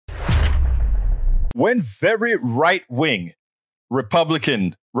When very right-wing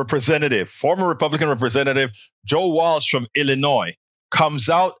Republican representative, former Republican representative Joe Walsh from Illinois comes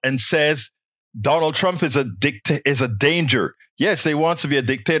out and says Donald Trump is a danger. Yes, he wants to be a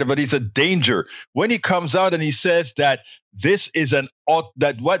dictator, but he's a danger. When he comes out and he says that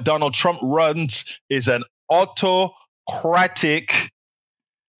that what Donald Trump runs is an autocratic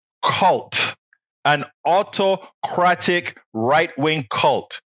cult, an autocratic right-wing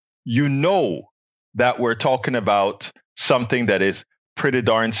cult, you know that we're talking about something that is pretty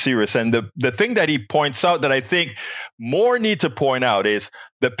darn serious. And the thing that he points out that I think more need to point out is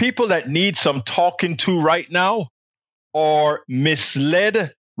the people that need some talking to right now are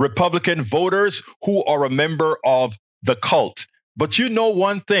misled Republican voters who are a member of the cult. But you know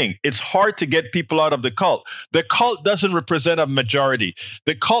one thing, it's hard to get people out of the cult. The cult doesn't represent a majority.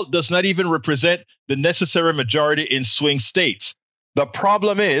 The cult does not even represent the necessary majority in swing states. The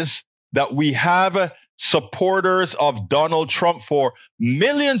problem is that we have supporters of Donald Trump for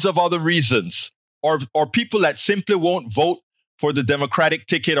millions of other reasons, or people that simply won't vote for the Democratic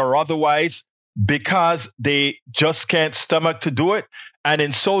ticket or otherwise because they just can't stomach to do it. And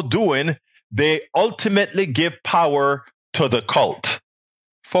in so doing, they ultimately give power to the cult.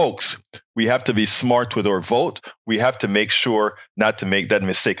 Folks, we have to be smart with our vote. We have to make sure not to make that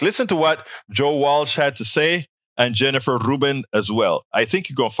mistake. Listen to what Joe Walsh had to say, and Jennifer Rubin as well. I think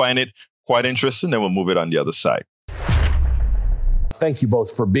you're going to find it quite interesting. Then we'll move it on the other side. Thank you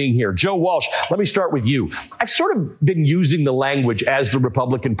both for being here. Joe Walsh, let me start with you. I've sort of been using the language as the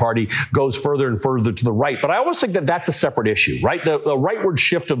Republican Party goes further and further to the right, but I almost think that that's a separate issue, right? The rightward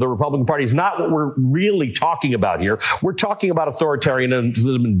shift of the Republican Party is not what we're really talking about here. We're talking about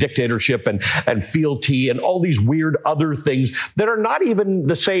authoritarianism and dictatorship and fealty and all these weird other things that are not even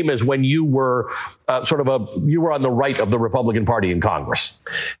the same as when you were you were on the right of the Republican Party in Congress.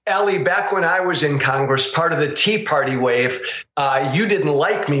 Ali, back when I was in Congress, part of the Tea Party wave, you didn't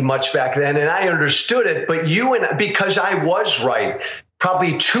like me much back then, and I understood it. But because I was right,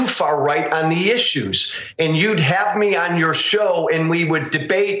 probably too far right on the issues, and you'd have me on your show, and we would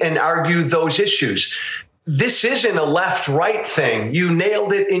debate and argue those issues. This isn't a left-right thing. You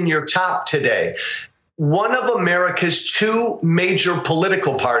nailed it in your top today. One of America's two major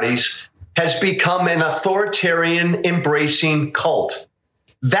political parties has become an authoritarian embracing cult.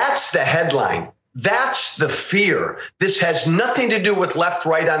 That's the headline. That's the fear. This has nothing to do with left,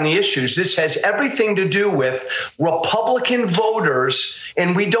 right on the issues. This has everything to do with Republican voters.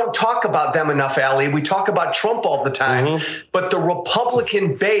 And we don't talk about them enough, Ali. We talk about Trump all the time. But the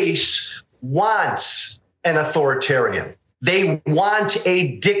Republican base wants an authoritarian. They want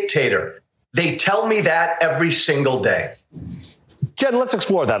a dictator. They tell me that every single day. Jen, let's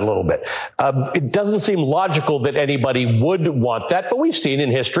explore that a little bit. It doesn't seem logical that anybody would want that, but we've seen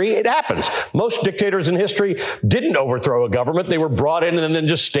in history it happens. Most dictators in history didn't overthrow a government. They were brought in and then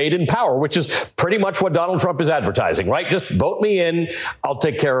just stayed in power, which is pretty much what Donald Trump is advertising, right? Just vote me in. I'll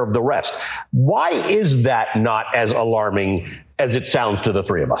take care of the rest. Why is that not as alarming as it sounds to the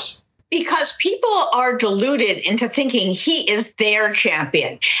three of us? Because people are deluded into thinking he is their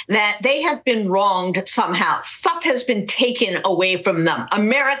champion, that they have been wronged somehow. Stuff has been taken away from them.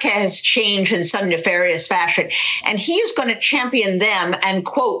 America has changed in some nefarious fashion, and he is going to champion them and,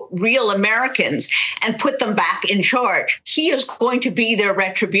 quote, real Americans and put them back in charge. He is going to be their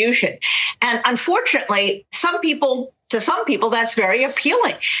retribution. And unfortunately, to some people, that's very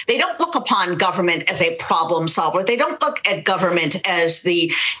appealing. They don't look upon government as a problem solver. They don't look at government as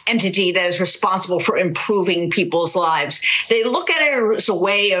the entity that is responsible for improving people's lives. They look at it as a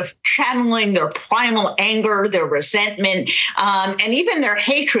way of channeling their primal anger, their resentment, and even their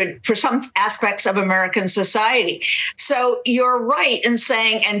hatred for some aspects of American society. So you're right in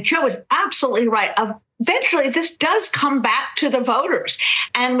saying, and Joe is absolutely right, eventually, this does come back to the voters.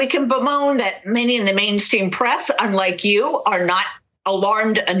 And we can bemoan that many in the mainstream press, unlike you, are not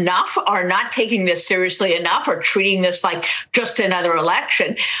alarmed enough, are not taking this seriously enough, or treating this like just another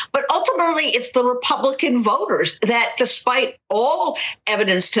election. But ultimately, it's the Republican voters that, despite all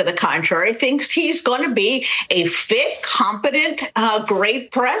evidence to the contrary, thinks he's going to be a fit, competent,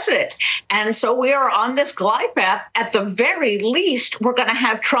 great president. And so we are on this glide path. At the very least, we're going to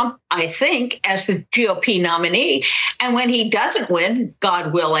have Trump, I think, as the GOP nominee. And when he doesn't win,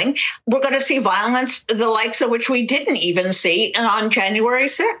 God willing, we're going to see violence, the likes of which we didn't even see on January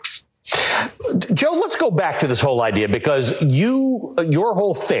 6th. Joe, let's go back to this whole idea, because your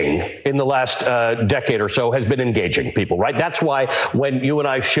whole thing in the last decade or so has been engaging people, right? That's why when you and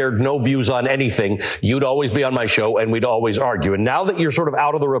I shared no views on anything, you'd always be on my show and we'd always argue. And now that you're sort of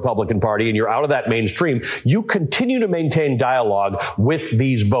out of the Republican Party and you're out of that mainstream, you continue to maintain dialogue with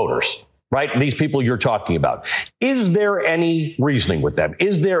these voters. right? These people you're talking about. Is there any reasoning with them?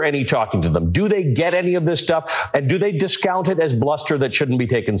 Is there any talking to them? Do they get any of this stuff? And do they discount it as bluster that shouldn't be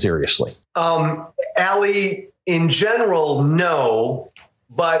taken seriously? Ali, in general, no.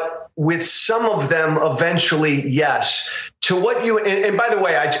 But with some of them, eventually, yes. To what you, and by the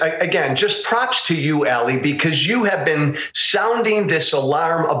way, I again, just props to you, Ali, because you have been sounding this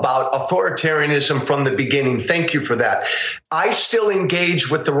alarm about authoritarianism from the beginning. Thank you for that. I still engage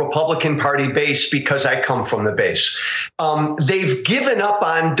with the Republican Party base because I come from the base. They've given up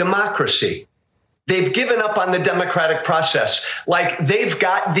on democracy. They've given up on the democratic process. Like, they've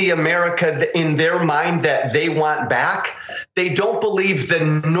got the America in their mind that they want back. They don't believe the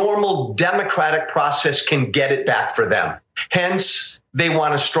normal democratic process can get it back for them. Hence, they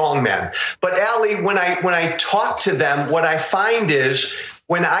want a strong man. But Ali, when I talk to them, what I find is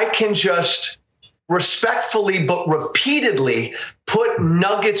when I can just respectfully but repeatedly put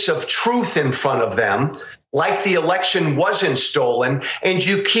nuggets of truth in front of them, like the election wasn't stolen, and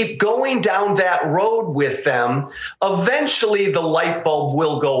you keep going down that road with them, eventually the light bulb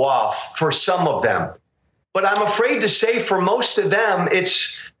will go off for some of them. But I'm afraid to say for most of them,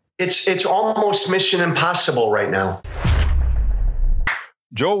 it's almost mission impossible right now.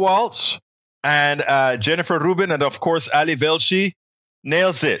 Joe Walsh and Jennifer Rubin and, of course, Ali Velshi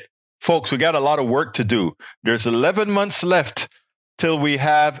nails it. Folks, we got a lot of work to do. There's 11 months left till we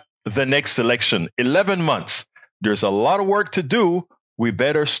have the next election. 11 months. There's a lot of work to do. We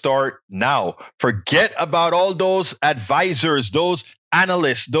better start now. Forget about all those advisors, those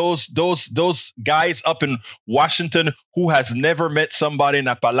analysts, those guys up in Washington who has never met somebody in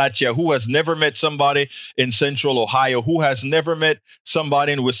Appalachia, who has never met somebody in Central Ohio, who has never met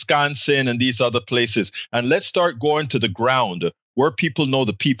somebody in Wisconsin and these other places. And let's start going to the ground where people know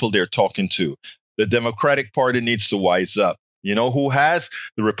the people they're talking to. The Democratic Party needs to wise up. You know who has?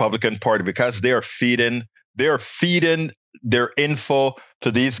 The Republican Party, because they're feeding their info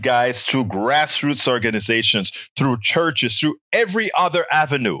to these guys through grassroots organizations, through churches, through every other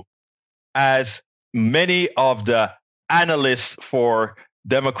avenue. As many of the analysts for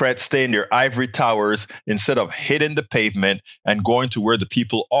Democrats stay in their ivory towers instead of hitting the pavement and going to where the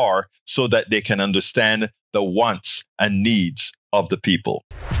people are so that they can understand the wants and needs of the people.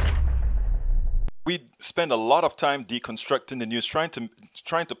 We spend a lot of time deconstructing the news, trying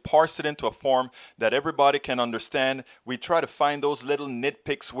to parse it into a form that everybody can understand. We try to find those little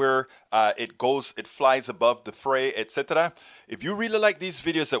nitpicks where it flies above the fray, etc. If you really like these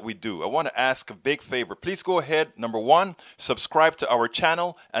videos that we do, I want to ask a big favor. Please go ahead. Number 1, subscribe to our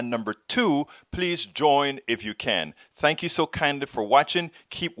channel. And number 2, please join if you can. Thank you so kindly for watching.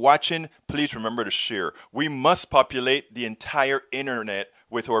 Keep watching. Please remember to share. We must populate the entire internet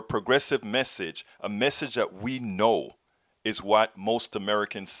with our progressive message, a message that we know is what most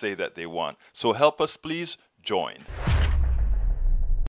Americans say that they want. So help us, please join.